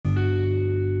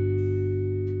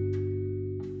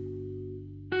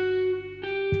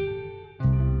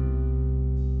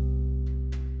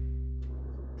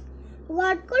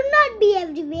God could not be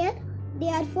everywhere.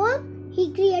 Therefore,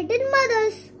 He created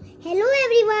mothers. Hello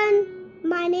everyone.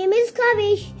 My name is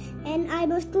Kavish and I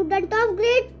am a student of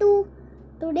grade 2.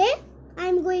 Today, I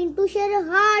am going to share a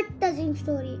heart-touching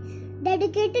story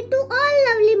dedicated to all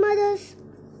lovely mothers.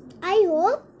 I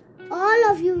hope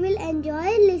all of you will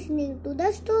enjoy listening to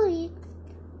the story.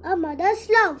 A Mother's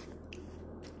Love.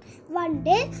 One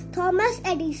day, Thomas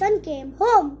Edison came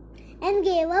home and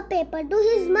gave a paper to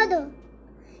his mother.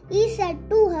 He said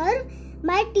to her,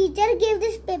 "My teacher gave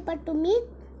this paper to me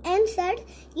and said,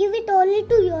 give it only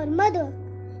to your mother."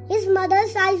 His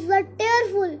mother's eyes were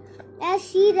tearful as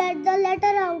she read the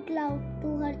letter out loud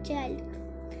to her child.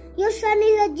 "Your son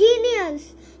is a genius.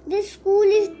 This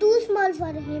school is too small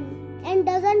for him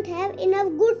and doesn't have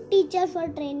enough good teachers for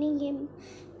training him.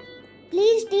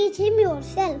 Please teach him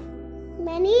yourself."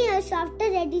 Many years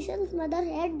after Edison's mother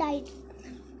had died,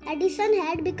 Edison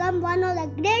had become one of the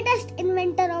greatest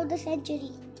inventors of the century.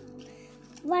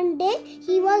 One day,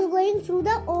 he was going through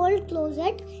the old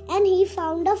closet and he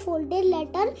found a folded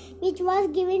letter which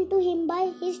was given to him by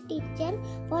his teacher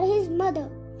for his mother.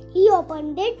 He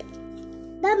opened it.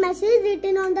 The message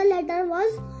written on the letter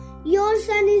was, "Your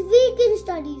son is weak in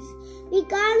studies. We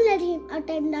can't let him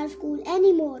attend our school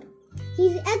anymore. He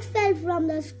is expelled from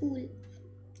the school."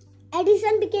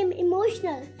 Edison became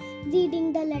emotional reading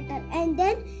the letter and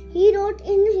then he wrote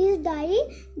in his diary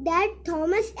that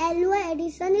Thomas Alva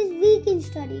Edison is weak in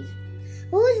studies,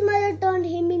 whose mother turned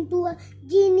him into a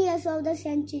genius of the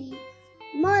century.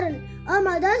 Moral: a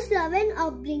mother's love and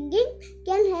upbringing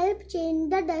can help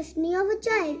change the destiny of a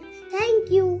child.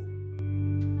 Thank you.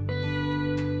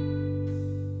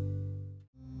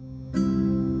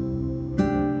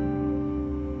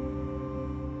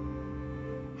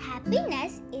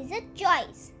 Happiness is a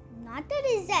choice, not a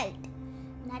result.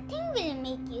 Nothing will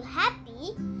make you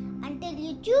happy until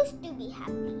you choose to be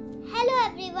happy. Hello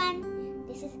everyone,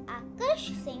 this is Akash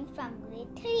Singh from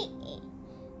grade 3A.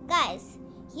 Guys,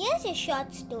 here's a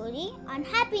short story on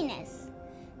happiness.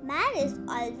 Man is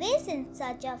always in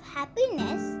search of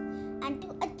happiness, and to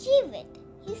achieve it,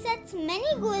 he sets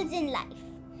many goals in life.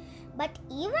 But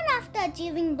even after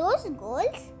achieving those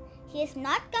goals, he is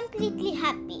not completely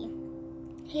happy.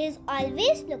 He is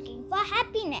always looking for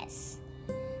happiness.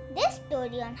 This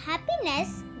story on happiness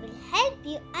will help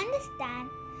you understand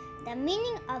the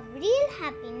meaning of real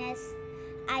happiness.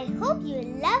 I hope you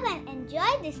will love and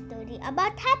enjoy this story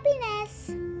about happiness.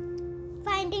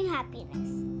 Finding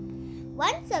happiness.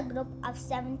 Once a group of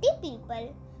 70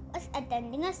 people was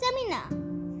attending a seminar.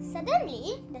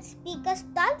 Suddenly, the speaker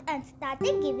stopped and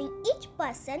started giving each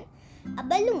person a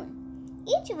balloon.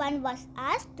 Each one was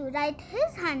asked to write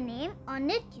his or her name on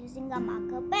it using a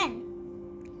marker pen.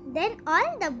 Then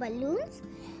all the balloons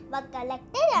were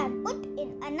collected and put in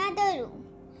another room.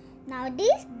 Now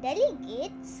these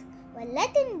delegates were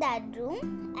let in that room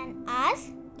and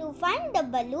asked to find the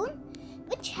balloon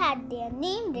which had their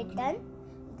name written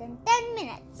within 10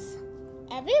 minutes.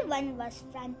 Everyone was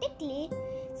frantically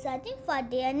searching for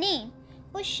their name,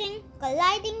 pushing,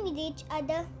 colliding with each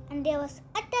other, and there was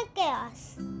utter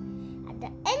chaos. At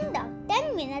the end of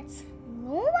 10 minutes,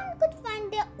 no one could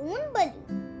find their own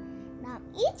balloon. Now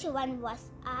each one was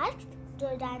asked to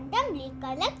randomly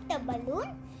collect the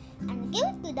balloon and give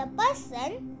it to the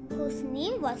person whose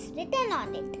name was written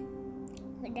on it.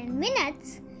 Within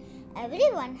minutes,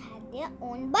 everyone had their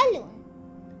own balloon.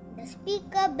 The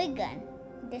speaker began.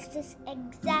 This is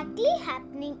exactly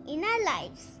happening in our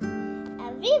lives.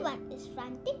 Everyone is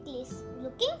frantically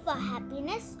looking for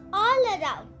happiness all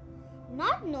around,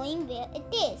 not knowing where it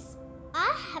is.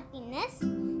 Our happiness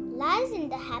lies in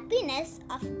the happiness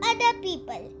of other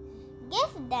people.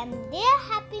 Give them their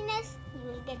happiness,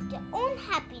 you will get your own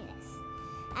happiness.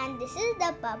 And this is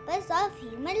the purpose of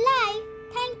human life.